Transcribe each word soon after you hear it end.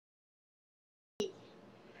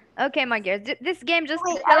Okay, my girls. This game just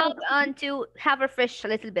Wait, help on to have refresh a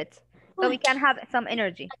little bit, so we can have some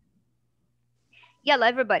energy. Yalla,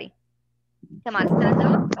 everybody. Come on, stand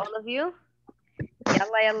up, all of you.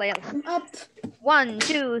 Yalla, yalla, yalla. Up. 1,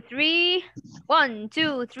 2, 3. 1,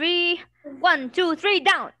 2, 3. 1, 2, 3.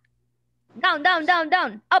 Down. Down, down, down,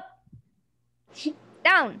 down. Up.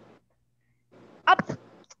 Down. Up.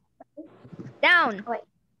 Down. wait,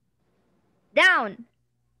 Down.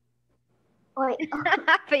 wait.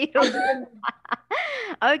 Fairuz.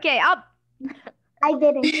 Okay, up. I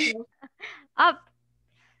didn't hear. Up.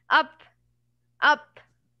 Up. Up.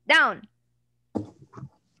 Down.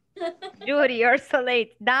 Judy, you're so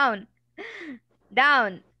late. Down.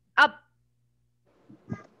 Down. Up.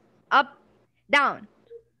 Up. Down.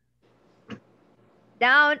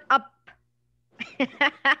 Down. Up.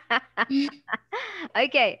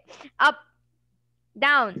 Okay. Up.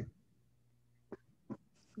 Down.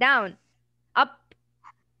 Down. Up.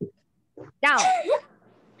 Down.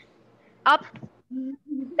 Up.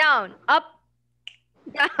 Down. Up.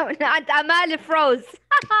 Down. And Amal froze.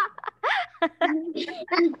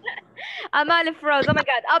 Amal froze. Oh my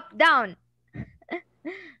god. Up, down.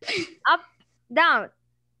 Up, down.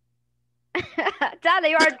 Tala,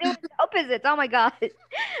 you are doing the opposite. Oh my god.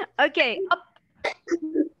 Okay. Up.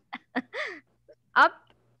 Up.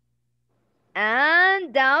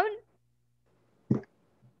 And down.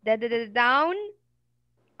 Down.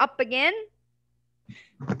 Up again.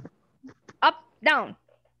 Up, down.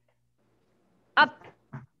 Up.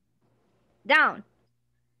 Down.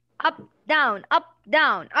 Up, down, up,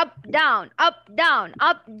 down, up, down, up, down,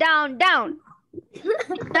 up, down, down.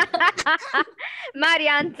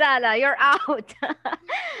 Marian Sala, you're out.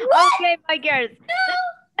 Okay, my girls.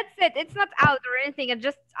 That's it. It's not out or anything.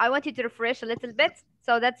 I want you to refresh a little bit.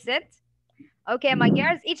 So that's it. Okay, my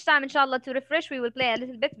girls. Each time, inshallah, to refresh, we will play a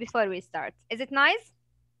little bit before we start. Is it nice?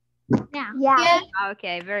 Yeah.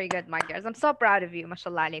 Okay, very good, my girls. I'm so proud of you,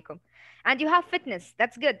 mashallah alaikum. And you have fitness.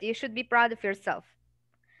 That's good. You should be proud of yourself.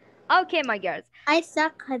 Okay, my girls. I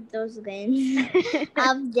suck at those games.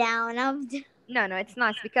 Up, down, up, down. No, it's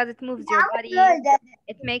nice because it moves your body.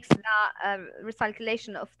 It makes the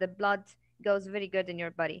recirculation of the blood goes very good in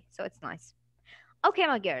your body. So it's nice. Okay,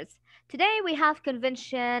 my girls. Today we have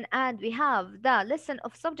convention and we have the lesson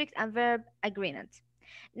of subject and verb agreement.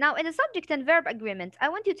 Now, in the subject and verb agreement, I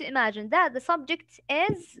want you to imagine that the subject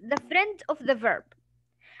is the friend of the verb.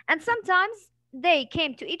 And sometimes they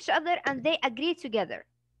came to each other and they agreed together.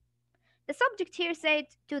 The subject here said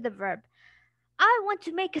to the verb, I want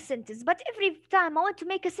to make a sentence, but every time I want to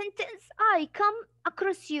make a sentence, I come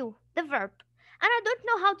across you, the verb, and I don't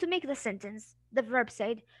know how to make the sentence. The verb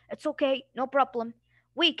said, it's okay, no problem.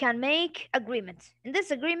 We can make agreement. In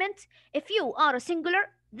this agreement, if you are a singular,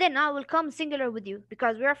 then I will come singular with you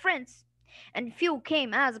because we are friends. And if you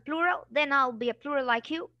came as a plural, then I'll be a plural like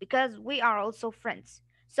you because we are also friends.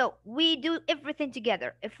 So we do everything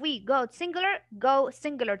together. If we go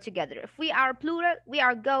singular together. If we are plural, we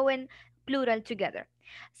are going plural together.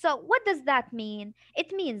 So what does that mean?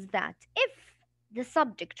 It means that if the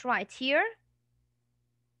subject right here,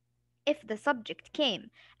 if the subject came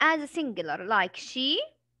as a singular like she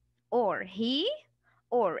or he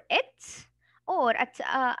or it or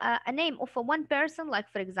a name of a one person like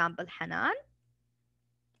for example Hanan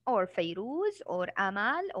or Fayruz or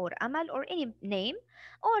Amal or any name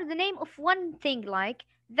or the name of one thing like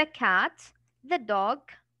the cat, the dog,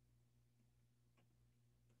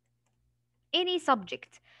 any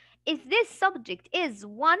subject. If this subject is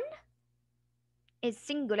one, is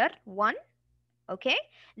singular, one, okay,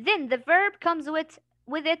 then the verb comes with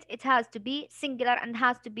it. It has to be singular and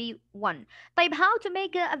has to be one. طيب, how to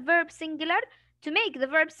make a verb singular? To make the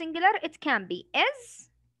verb singular, it can be is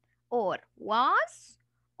or was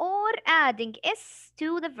or adding s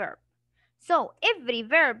to the verb. So every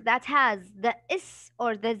verb that has the s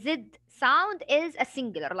or the z sound is a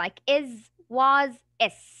singular, like is, was,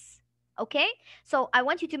 s. Okay? So I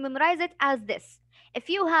want you to memorize it as this. If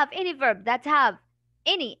you have any verb that have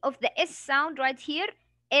any of the s sound right here,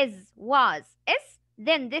 is, was, s,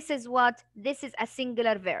 then this is what? This is a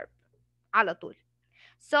singular verb. على طول.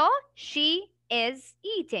 So she is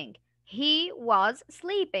eating. He was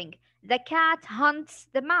sleeping. The cat hunts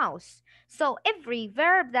the mouse. So every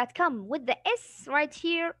verb that come with the s right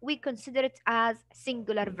here, we consider it as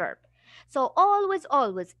singular verb. So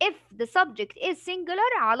always, if the subject is singular,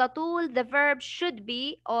 على طول the verb should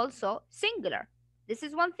be also singular. This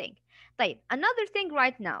is one thing. طيب, another thing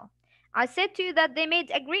right now. I said to you that they made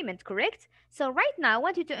agreement, correct? So right now, I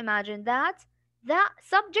want you to imagine that the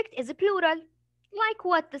subject is a plural. Like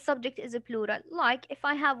what the subject is a plural? Like if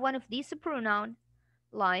I have one of these pronoun,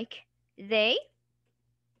 like they,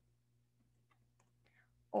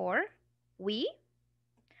 or we,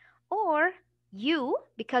 or you,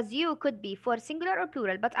 because you could be for singular or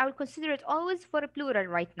plural, but I will consider it always for a plural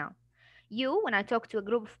right now. You, when I talk to a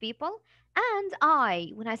group of people, and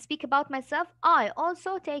I, when I speak about myself, I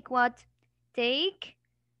also take what? Take,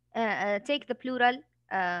 take the plural,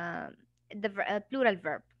 uh, plural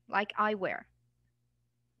verb, like I wear.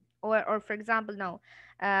 Or for example, no,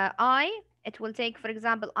 it will take, for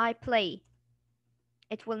example, I play.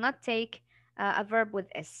 It will not take a verb with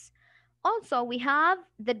s. Also, we have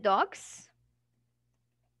the dogs,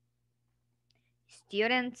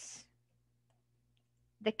 students,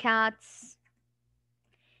 the cats.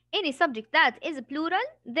 Any subject that is plural,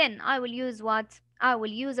 then I will use what? I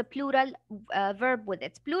will use a plural verb with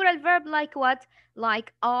it. Plural verb like what?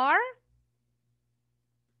 Like are,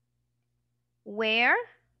 where,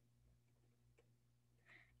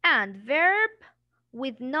 and verb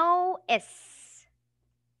with no s.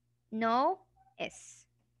 No s.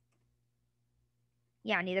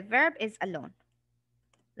 يعني the verb is alone.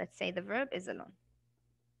 Let's say the verb is alone.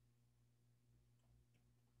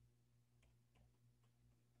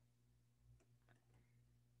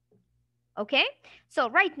 Okay, so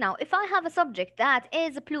right now, if I have a subject that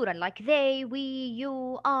is a plural, like they, we,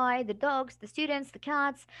 you, I, the dogs, the students, the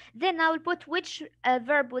cats, then I will put which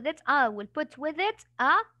verb with it? I will put with it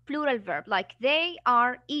a plural verb, like they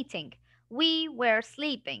are eating, we were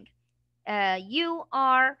sleeping, you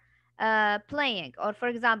are playing, or for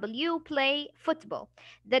example, you play football.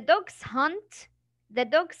 The dogs hunt, the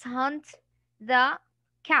dogs hunt the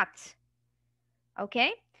cat.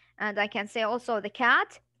 Okay, and I can say also the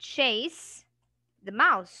cat chase the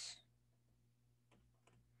mouse.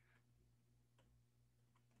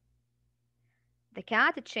 The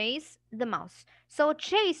cat chase the mouse. So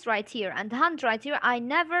chase right here and hunt right here, I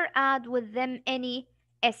never add with them any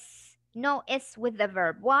s. No s with the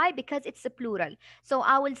verb. Why? Because it's a plural. So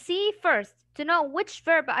I will see first to know which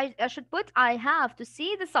verb I should put. I have to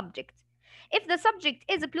see the subject. If the subject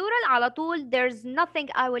is a plural, على طول there's nothing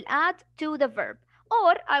I will add to the verb.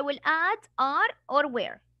 Or I will add are or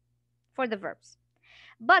where for the verbs.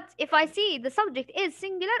 But if I see the subject is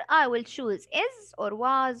singular, I will choose is or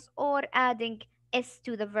was or adding s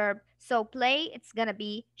to the verb. So play, it's gonna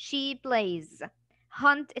be she plays.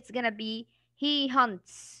 Hunt, it's gonna be he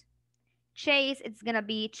hunts. Chase, it's gonna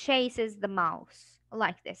be chases the mouse.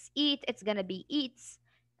 Like this. Eat, it's gonna be eats.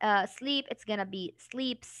 Sleep, it's gonna be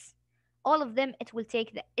sleeps. All of them, it will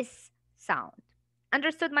take the s sound.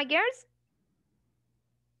 Understood, my girls?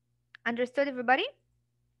 Understood, everybody?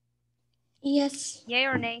 Yes. Yay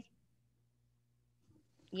or nay?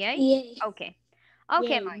 Yay? Yay. Okay.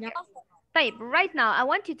 Okay, Yay. my No. girls. طيب, right now I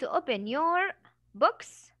want you to open your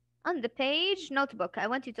books on the page notebook. I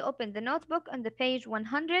want you to open the notebook on the page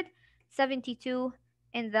 172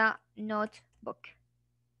 in the notebook.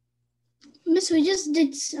 Miss, we just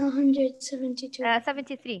did 172.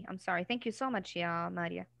 73. I'm sorry. Thank you so much, yeah,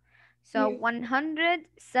 Maria. So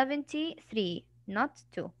 173, not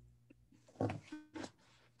 2.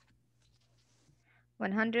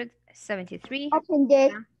 173. Opened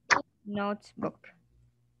it. Notebook.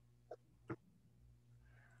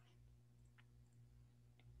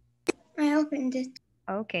 I opened it.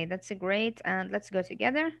 Okay, that's great. And let's go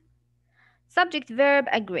together. Subject verb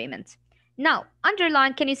agreement. Now,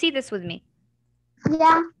 underline, can you see this with me?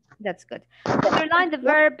 Yeah. That's good. Underline the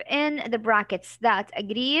verb in the brackets that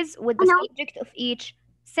agrees with the subject of each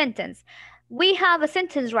sentence. We have a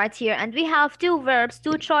sentence right here, and we have two verbs,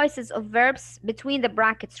 two choices of verbs between the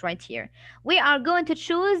brackets right here. We are going to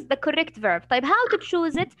choose the correct verb. Type how to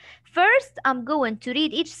choose it? First, I'm going to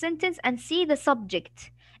read each sentence and see the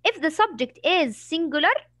subject. If the subject is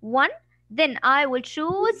singular, one, then I will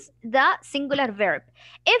choose the singular verb.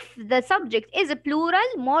 If the subject is a plural,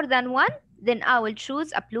 more than one, then I will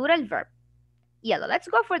choose a plural verb. يلا, let's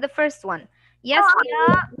go for the first one. Yes,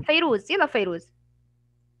 يا فيروز. يلا فيروز.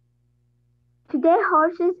 Today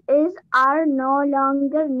horses are no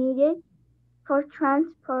longer needed for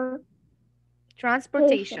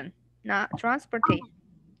Transportation. Not transportation.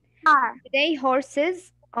 Are Today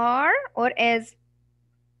horses are or is?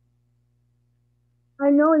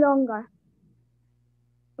 no longer.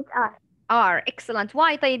 It's are. Are. Excellent.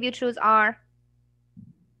 Why طيب you choose are?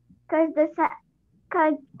 Because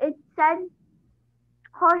it said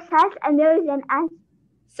horses and there is an answer.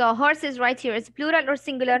 So horses right here is plural or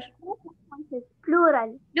singular?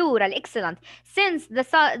 Plural. Plural. Excellent. Since the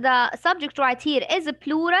subject right here is a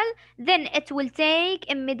plural, then it will take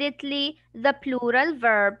immediately the plural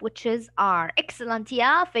verb, which is are. Excellent.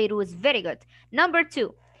 Yeah, Feiruz. Very good. Number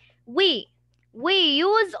 2. We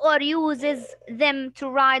use or uses them to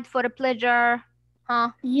ride for a pleasure. Huh?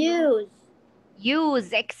 Use.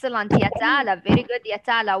 Use. Excellent. Yatala. Very good,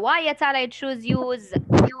 Yatala. Why, Yatala, you choose use,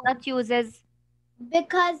 not uses?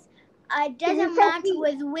 Because it doesn't It's match a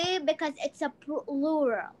with we because it's a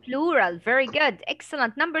plural. Plural. Very good.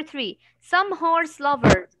 Excellent. Number three. Some horse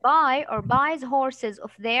lovers buy or buys horses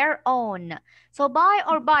of their own. So buy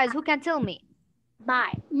or buys, who can tell me?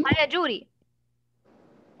 Bye. Hiya, Judy.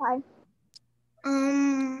 Five.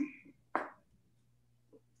 Um,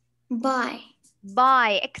 Bye.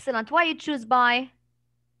 Buy. Excellent. Why you choose buy?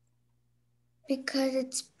 Because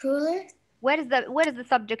it's plural. Where is the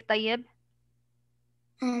subject, طيب?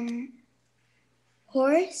 Um,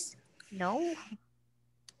 Horse. No.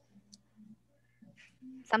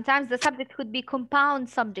 Sometimes the subject could be compound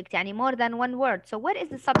subject, يعني more than one word. So what is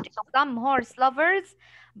the subject? Some horse lovers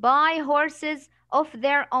buy horses of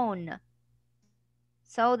their own.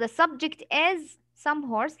 So the subject is some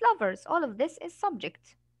horse lovers. All of this is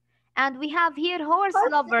subject. And we have here horse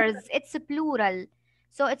lovers. It's a plural.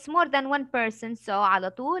 So it's more than one person. So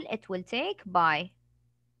على طول it will take by.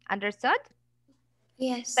 Understood?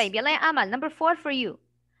 Yes. طيب يلا يا أمل. Number 4 for you.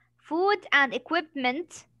 Food and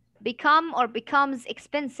equipment become or becomes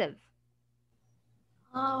expensive.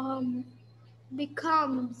 Um,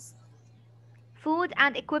 Becomes Food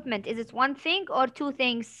and equipment. Is it one thing or two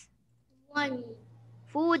things? one.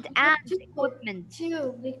 Food and equipment. Two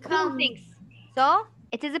Two becomes things. So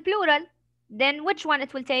it is a plural. Then which one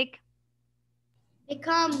it will take?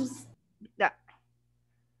 becomes The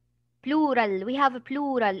plural. We have a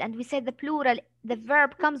plural and we said the plural, the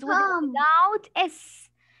verb comes with without s.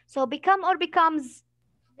 So become or becomes?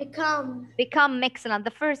 become Become. Excellent.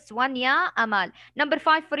 The first one, yeah, Amal. Number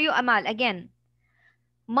 5 for you, Amal. Again.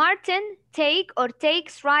 Martin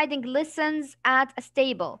takes riding lessons at a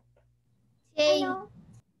stable. take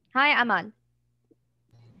Hi, Amal.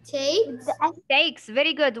 takes Takes.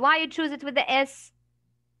 Very good. Why you choose it with the S?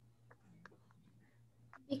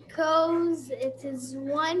 because it is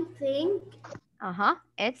one thing.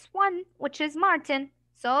 It's one, which is Martin.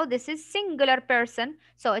 So this is singular person.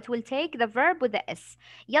 So it will take the verb with the S.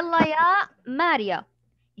 Yalla ya Maria.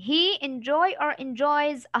 He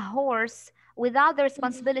enjoys a horse without the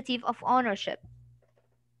responsibility of ownership.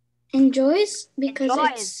 Enjoys because it's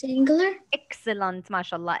Enjoys. singular. Excellent,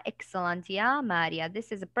 mashallah. Excellent, yeah, Maria.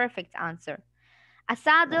 This is a perfect answer. A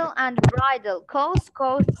saddle and bridle. Coast,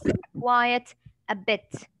 quiet, a bit.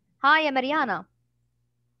 Hi, Mariana.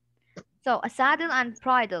 So a saddle and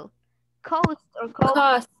bridle. Coast or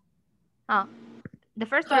coast? Cost. The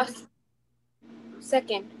first or Cost.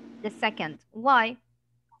 Second. the second? Why?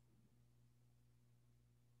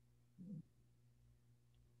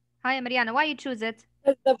 Hi, Mariana. Why you choose it?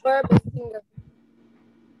 Because the verb is singular.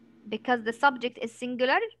 Because the subject is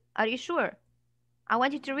singular? Are you sure? I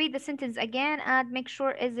want you to read the sentence again and make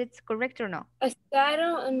sure is it correct or no. A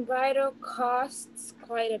saddle and bridle costs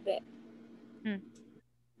quite a bit.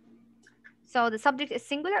 So the subject is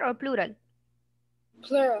singular or plural?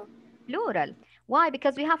 Plural. Plural. Why?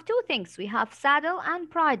 Because we have two things. We have saddle and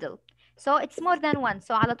bridle. So it's more than one.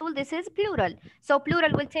 So على طول this is plural. So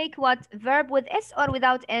plural will take what? Verb with S or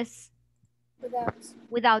without S? Without.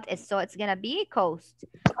 Without S. So it's gonna be coast.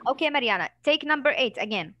 Okay, Mariana. Take number 8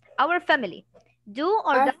 again. Our family. Do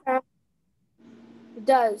or Our does?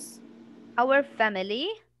 does Our family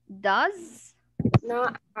does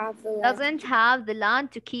not have the land. doesn't have the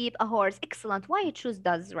land to keep a horse. Excellent. Why you choose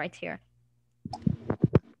does right here?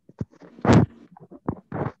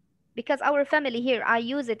 Because our family here, I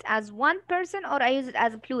use it as one person or I use it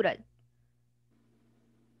as a plural?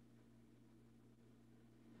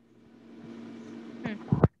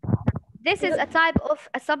 This is a type of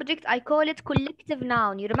a subject, I call it collective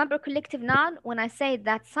noun. You remember collective noun when I say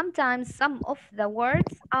that sometimes some of the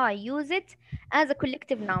words I use it as a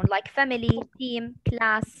collective noun like family, team,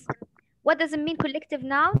 class. What does it mean collective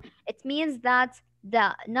noun? It means that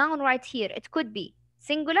the noun right here, it could be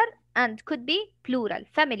singular and could be plural.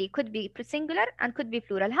 Family could be singular and could be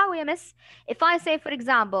plural. How, ya miss? If I say, for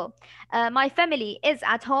example, my family is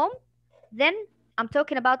at home, then I'm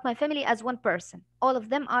talking about my family as one person. All of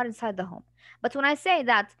them are inside the home. But when I say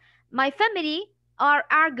that my family are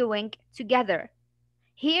arguing together,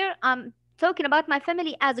 here I'm talking about my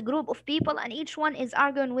family as a group of people and each one is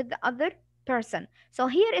arguing with the other person. So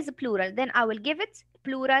here is a plural. Then I will give it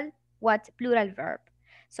plural what? Plural verb.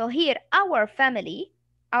 So here our family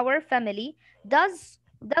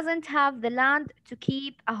doesn't have the land to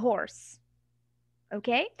keep a horse.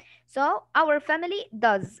 Okay, so our family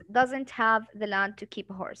doesn't have the land to keep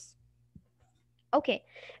a horse. Okay,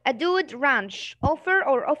 a dude ranch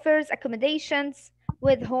offers accommodations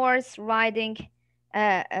with horse riding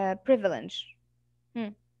privilege.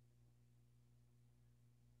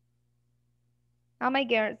 How my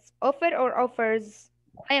girls? Offer or offers?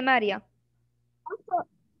 Hi, Maria. Also,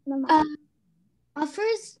 no, Uh,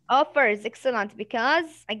 offers. Offers. Excellent.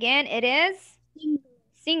 Because, again, it is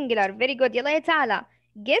singular. Very good. يلا يا تعالى.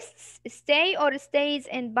 Guests stay or stays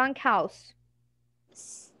in bunk house?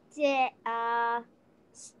 Stay.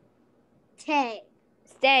 Stay.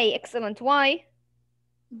 Stay. Excellent. Why?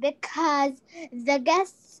 Because the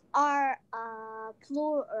guests are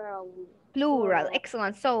plural. Plural.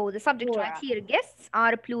 Excellent. So the subject right Plural. here, guests,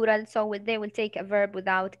 are plural. So they will take a verb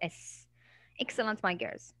without s. Excellent, my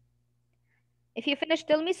girls. If you finish,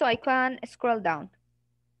 tell me so I can scroll down.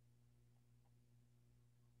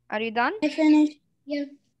 Are you done? I finished. Yeah.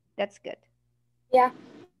 That's good. Yeah.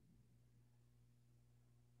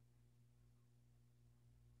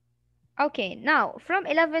 Okay, now from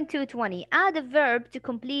 11 to 20, add a verb to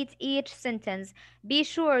complete each sentence. Be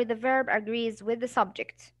sure the verb agrees with the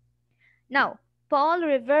subject. Now, Paul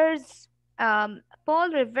revers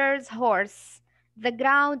horse the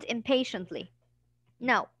ground impatiently.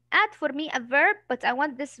 Now, add for me a verb, but I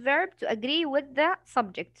want this verb to agree with the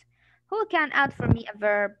subject. Who can add for me a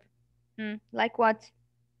verb? Like what?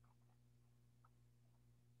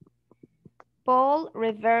 Paul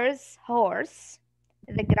revers horse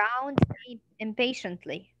the ground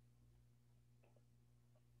impatiently.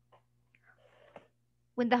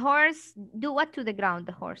 When the horse do what to the ground,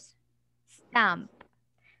 the horse? Stamp.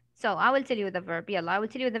 So I will tell you the verb. Yalla, I will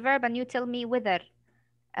tell you the verb and you tell me whether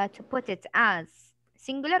to put it as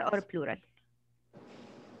singular or plural.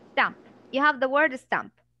 Stamp. You have the word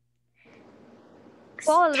stamp.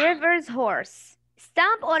 Paul Rivers horse.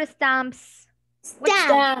 Stamp or stamps?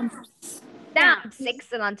 Stamp. Stamps.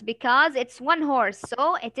 Excellent, because it's one horse,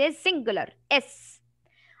 so it is singular. S.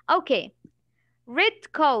 Okay.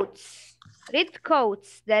 Red coats. Red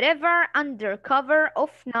coats. The river under cover of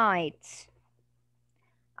night.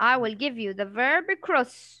 I will give you the verb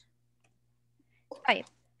cross. طيب.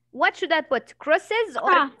 What should I put? Crosses or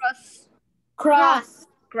cross? Cross.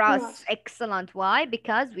 Cross. Excellent. Why?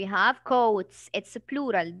 Because we have coats. It's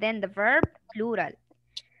plural. Then the verb plural.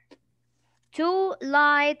 Two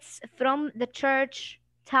lights from the church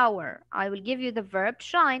tower. I will give you the verb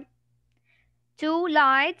shine. Two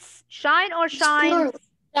lights. Shine or shine?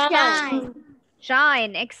 Shine.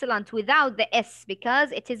 Shine. Excellent. Without the S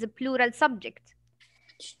because it is a plural subject.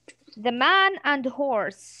 The man and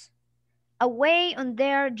horse. Away on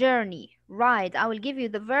their journey. Ride. I will give you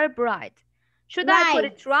the verb ride. Should I put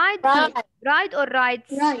it ride? Ride or rides?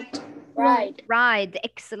 Right. Ride.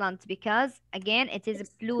 Excellent. Because again, it is a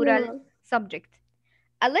plural subject.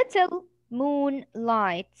 A little moon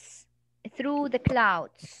lights through the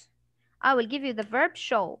clouds. I will give you the verb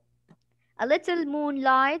show. A little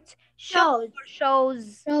moonlight shows.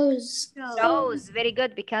 Shows. Shows. Very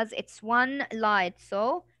good because it's one light.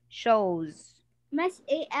 So shows. Miss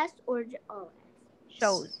AS or O?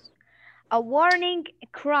 Shows. A warning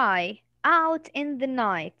cry out in the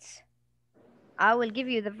night. I will give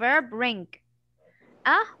you the verb ring.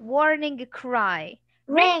 A warning cry.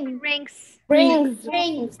 Rings.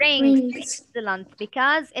 Excellent.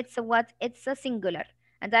 Because it's a what? It's a singular.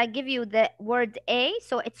 And I give you the word a,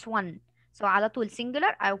 so it's one. So على طول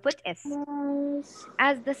singular, I will put s.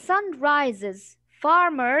 As the sun rises,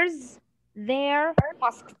 farmers their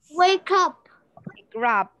musks. Wake up.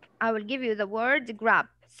 Grab. I will give you the word grab.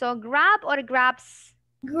 So grab or grabs?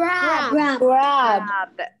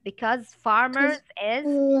 Grab. Because farmers is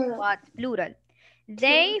what? Plural.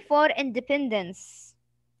 They for independence.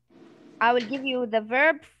 I will give you the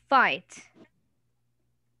verb fight.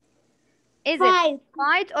 Is it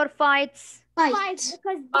fight or fights? Fight.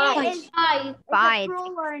 Because they is Fight.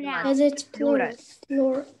 plural now. Because it's plural.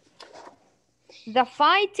 The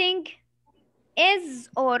fighting is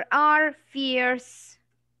or are fierce.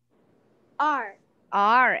 Are.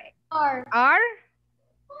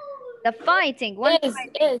 The fighting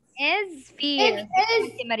is fierce.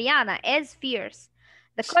 Mariana is fierce.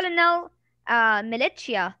 The colonel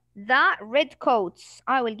militia, the redcoats.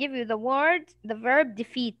 I will give you the verb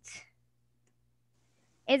defeat.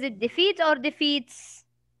 Is it defeat or defeats?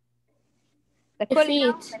 The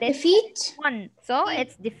colonel Defeat. one. So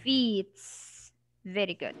it's defeats.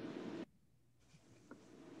 Very good.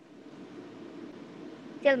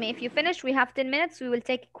 Tell me if you finish. We have 10 minutes. We will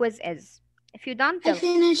take quiz as. If you're done, tell me.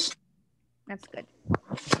 Finished. That's good.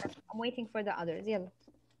 I'm waiting for the others. Yalla.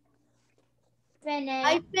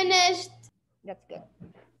 I finished. That's good.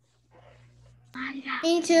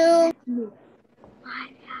 Me too.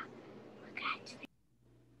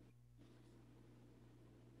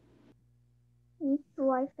 Me too,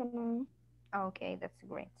 I finished. Okay, that's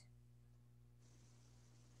great.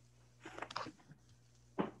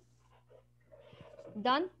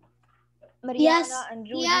 Done? Mariana Yes. and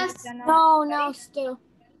Judy, Yes. Jana. No, Ready? no, still.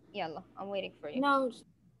 Yalla, I'm waiting for you. No.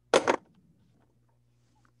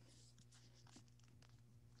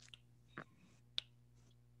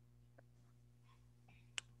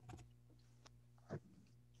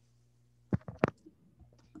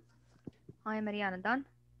 Hi, Mariana, done?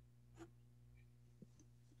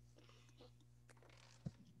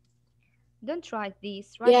 Don't write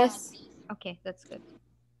these, write Yes. these. Okay, that's good.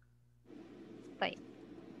 طيب.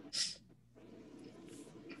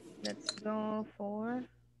 Let's go for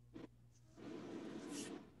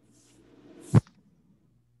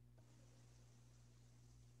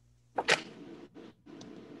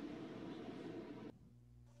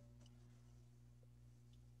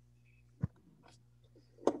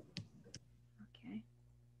okay.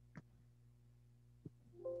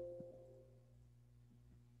 Okay.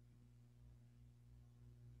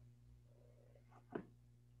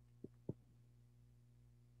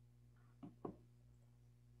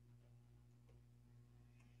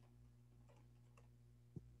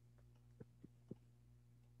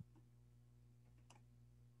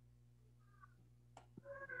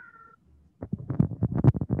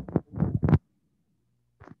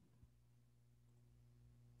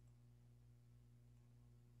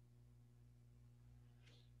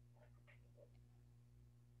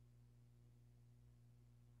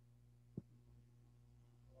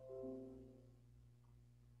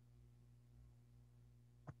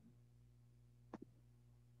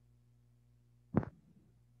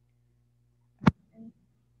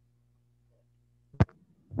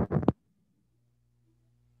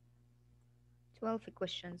 12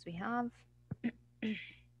 questions we have.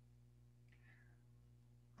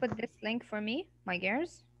 Put this link for me, my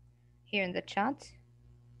girls, here in the chat.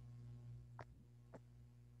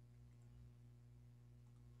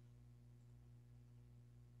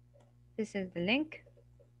 This is the link,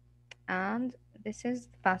 and this is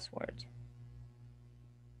the password.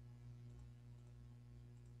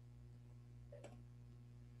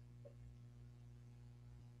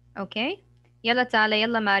 Okay. يلا تعالى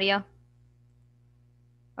يلا ماريا.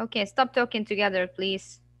 Okay, stop talking together,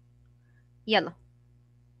 please. يلا.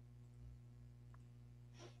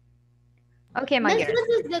 Okay, my Miss, girls. what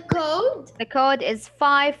is the code? The code is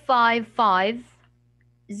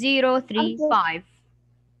 555035.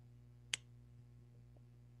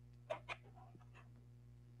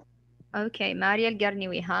 Okay, Maria Garni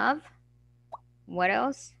we have. What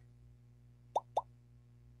else?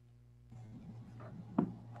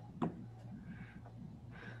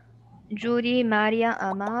 Judy, Maria,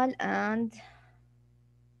 Amal, and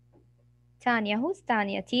Tanya. Who's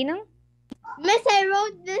Tanya? Tina? Miss, I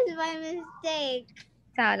wrote this by mistake.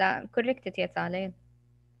 Tala. Correct it, yeah, Tala.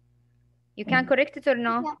 You can correct it or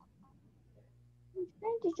no? Yeah. I'm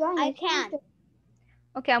trying to join. I can.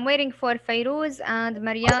 Okay, I'm waiting for Fairuz and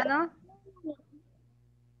Mariana.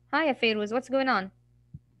 Hi, Fairuz. What's going on?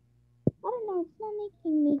 I don't know. It's not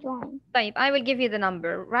making me join. طيب, I will give you the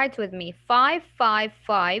number. Write with me.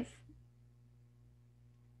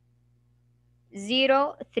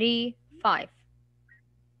 555035.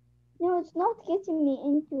 No, it's not getting me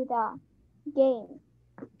into the game.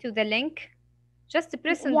 To the link. Just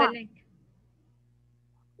press on Yeah. the link.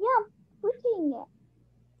 Yeah, I'm putting it.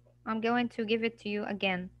 I'm going to give it to you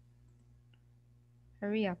again.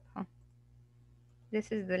 Hurry up. Huh?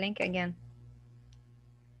 This is the link again.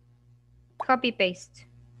 Copy paste.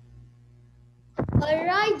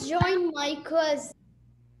 Alright, join my quiz.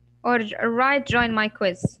 Or write join my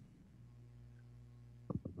quiz.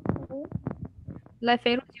 Okay. لا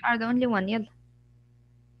Fairuz, you are the only one. يلا.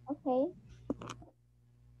 Okay.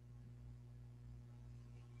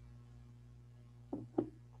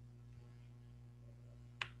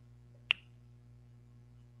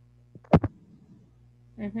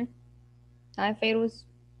 Hi Fairuz.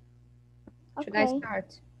 Should I Okay.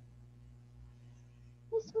 start?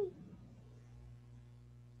 Yes, wait.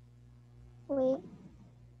 Wait.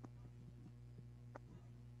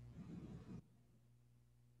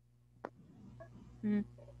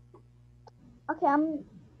 Okay,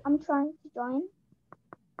 I'm trying to join.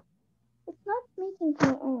 It's not making me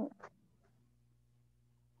in.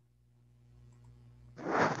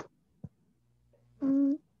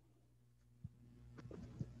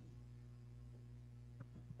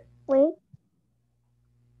 Wait.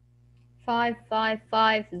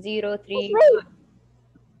 555035. Wait.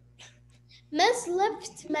 Miss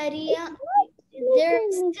left Maria. It's There's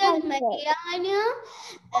making me still type it. Mariana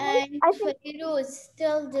and I think. Fairuz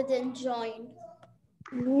still didn't join.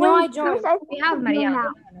 No, I Wait, joined. I We think have it's you Mariana.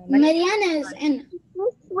 now. Mariana is in.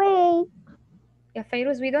 Just wait. Yeah,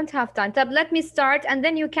 Fairuz, we don't have time. Tab, let me start and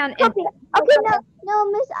then you can end. Okay, okay,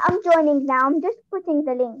 no, miss, I'm joining now. I'm just putting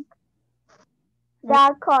the link,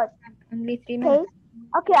 the code. Only 3 minutes.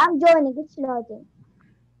 Okay, okay, I'm joining. It's loading.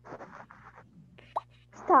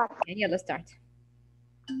 Start. Okay, yeah, let's start.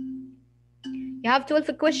 You have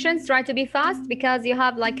 12 questions. Try to be fast because you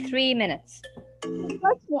have like 3 minutes.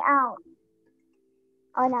 Watch me out.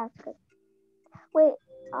 Oh, no, it's good. Wait,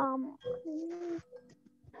 um,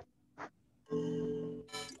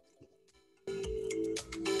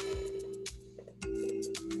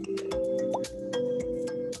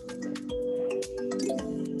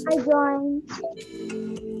 I joined.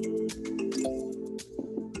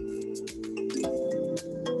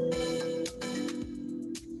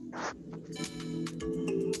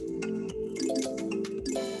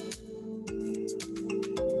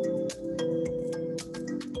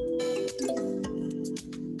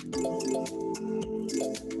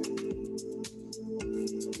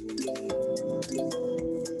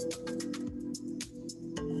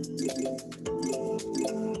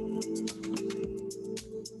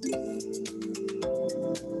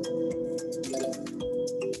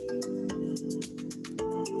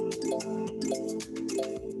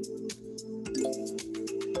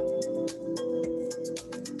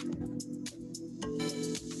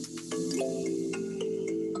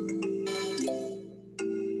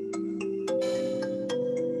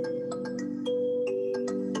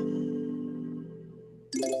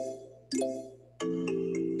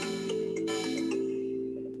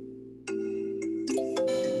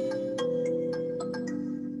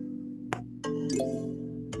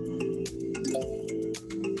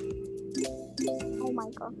 Oh my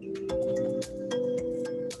god.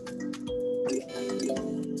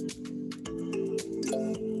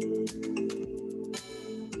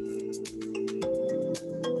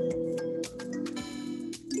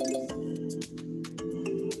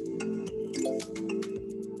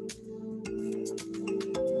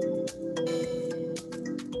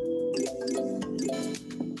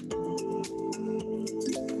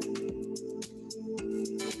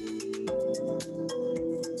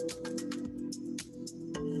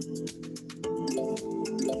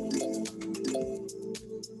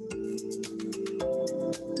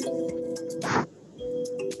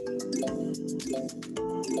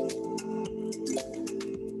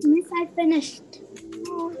 Miss, I finished.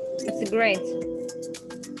 That's great.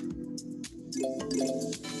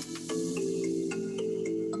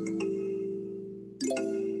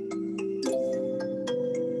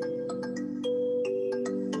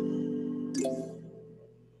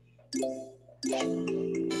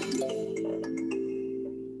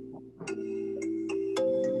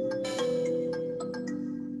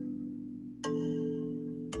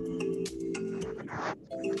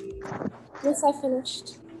 Yes, I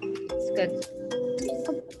finished. It's good.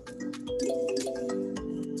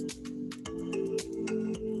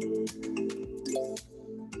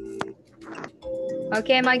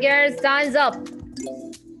 Okay, my girls, time's up.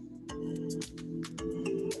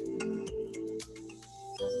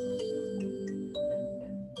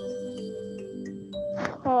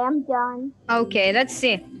 Okay, I'm done. Okay, let's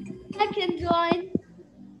see. I can join.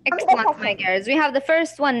 Excellent, my girls. We have the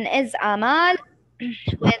first one is Amal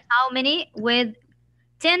with how many? With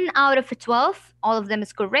 10 out of 12. All of them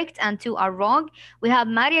is correct and 2 are wrong. We have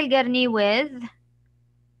Maria Garni with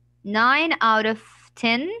 9 out of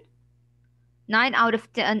 10. 9 out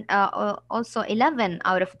of 10. Also 11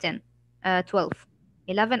 out of 10. 12.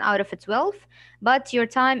 11 out of 12. But your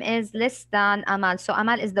time is less than Amal. So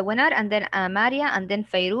Amal is the winner, and then Maria, and then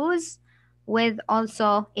Fairuz with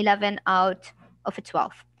also 11 out of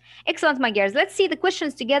 12. Excellent, my girls. Let's see the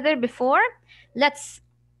questions together before. Let's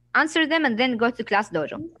answer them and then go to class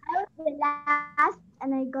dojo. I was the last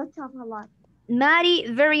and I got off a lot. Mary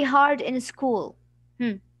very hard in school.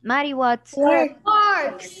 Mary what?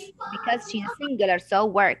 Works. Because she's singular, so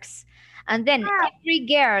works. And then every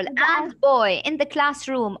girl and boy in the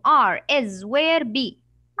classroom are, is, where, be.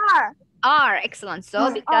 Are, excellent.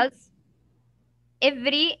 So because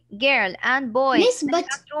every girl and boy Miss, in the but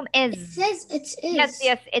classroom it is. says it is.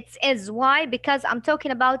 Yes, it is. Why? Because I'm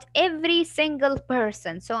talking about every single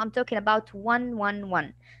person. So I'm talking about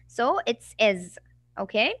 111. So it's is.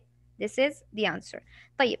 Okay? This is the answer.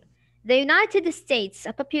 طيب. The United States,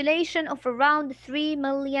 a population of around 3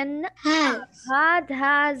 million,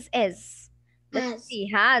 has, is. Let's see,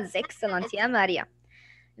 has. Excellent, yeah, Maria.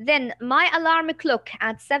 Then my alarm clock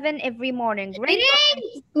at 7 every morning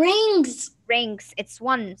Rings. rings. It's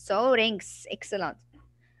one, so rings. Excellent.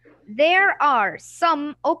 There are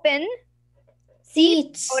some open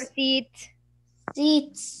seats or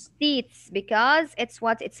Seats. seats because it's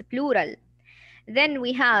what? It's plural. Then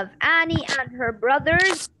we have Annie and her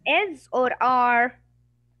brothers is or are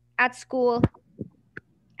at school.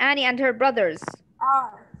 Annie and her brothers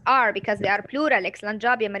are because they are plural. Excellent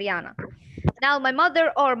job, ya Mariana. Now, my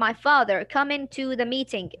mother or my father coming to the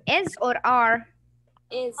meeting is or are?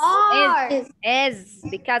 Is. Is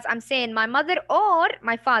because I'm saying my mother or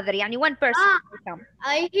my father. يعني one person will come.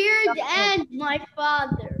 I heard Is. and my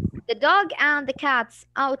father. The dog and the cats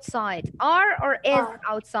outside are or is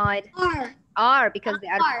outside? Are because they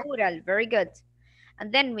are plural. Very good.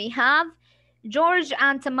 And then we have George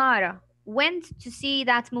and Tamara went to see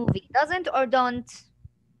that movie. Doesn't or don't?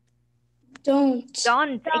 Don't.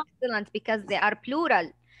 Don't. Excellent because they are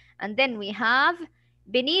plural. And then we have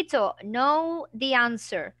Benito know the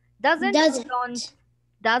answer. Doesn't. Or don't?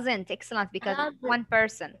 Doesn't. Excellent because it's one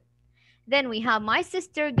person. Then we have my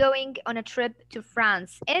sister going on a trip to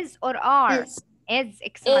France. Is or are? Is.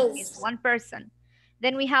 Excellent. Is one person.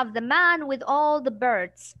 Then we have the man with all the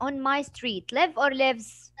birds on my street. Live or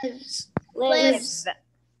lives? Lives.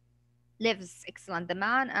 Lives. Excellent. The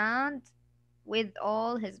man and with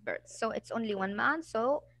all his birds. So it's only one man,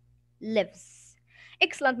 so lives.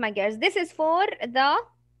 Excellent, my girls. This is for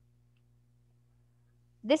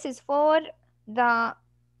the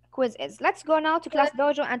quizzes. Let's go now to Class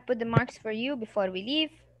Dojo and put the marks for you before we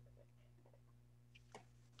leave.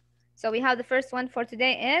 So we have the first one for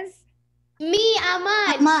today is Me,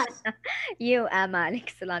 Amal. you, Amal.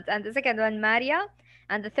 Excellent. And the second one, Maria.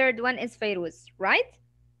 And the third one is Fairuz, right?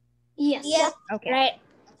 Yes. Okay. Right.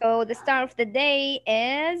 So the star of the day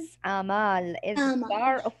is Amal. Is the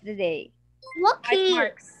star of the day. 5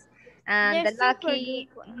 marks. And the lucky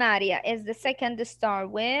Maria is the second star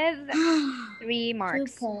with 3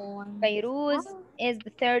 marks. Fairuz is the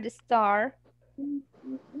third star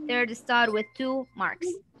with 2 marks.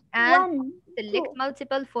 And select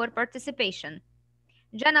multiple for participation.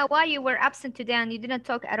 Jana, why you were absent today and you didn't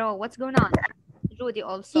talk at all? What's going on? Judy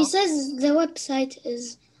also. She says the website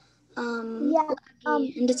is laggy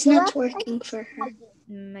and it's not working for her.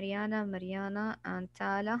 Mariana, and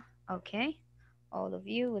Tala. Okay. All of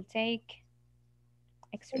you will take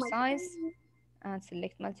exercise and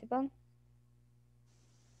select multiple.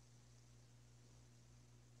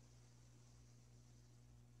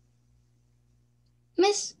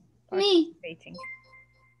 Miss, me.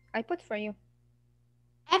 I put for you.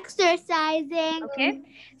 Exercising. Okay.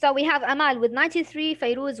 So we have Amal with 93,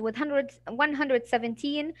 Fairuz with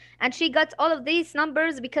 117, and she got all of these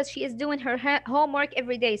numbers because she is doing her homework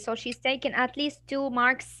every day. So she's taken at least 2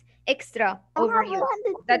 marks extra over you.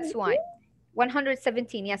 That's why.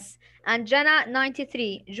 117, yes. And Jana,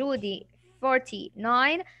 93. Judy,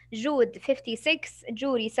 49. Jude, 56.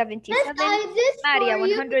 Judy, 77. Maria,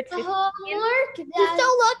 115. You're so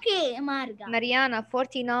lucky, Marga. Mariana,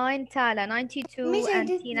 49. Tala, 92. And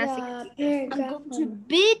Tina, 60. I'm going to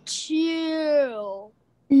beat you.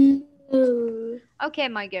 Okay,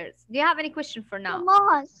 my girls. Do you have any question for now?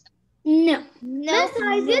 No. Miss,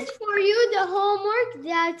 I did for you the homework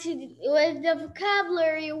that with the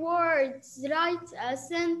vocabulary words, write a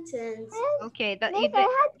sentence. Okay, that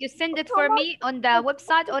you send it for me on the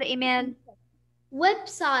website or email?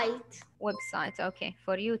 Website. Okay,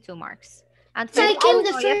 for you 2 marks. And So for I came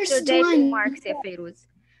the yesterday, first 2 one. marks, yeah, Fairuz.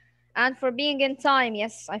 And for being in time,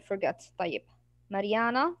 yes, I forgot. طيب.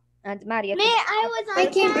 Mariana and Maria. I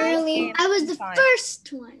came early. I was the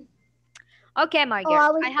first one. Okay, my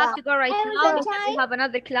girl. I have to go right now because we have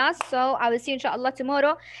another class. So I will see you inshallah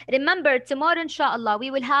tomorrow. Remember, tomorrow inshallah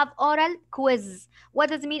we will have oral quiz. What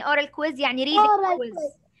does it mean oral quiz? يعني reading quiz.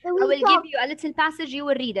 I will give you a little passage, you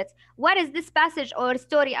will read it. What is this passage or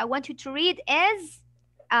story I want you to read is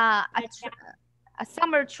a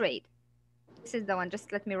summer trade. This is the one,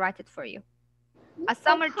 just let me write it for you. A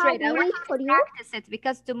summer trade. I want you to practice it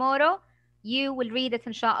because tomorrow you will read it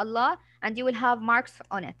inshallah and you will have marks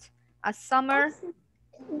on it. A summer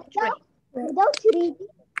trade. Without reading.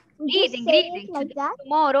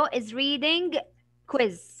 Tomorrow is reading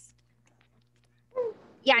quiz.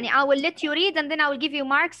 يعني I will let you read and then I will give you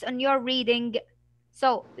marks on your reading.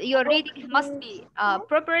 So your reading must be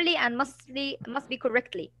properly and must be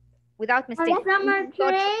correctly without mistake. Summer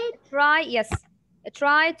trade.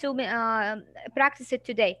 Try to practice it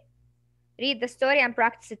today. Read the story and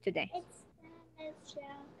practice it today.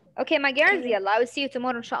 Okay, my girls, yalla, I will see you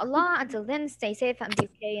tomorrow inshallah. Until then, stay safe and be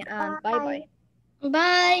okay and bye.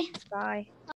 Bye. Bye.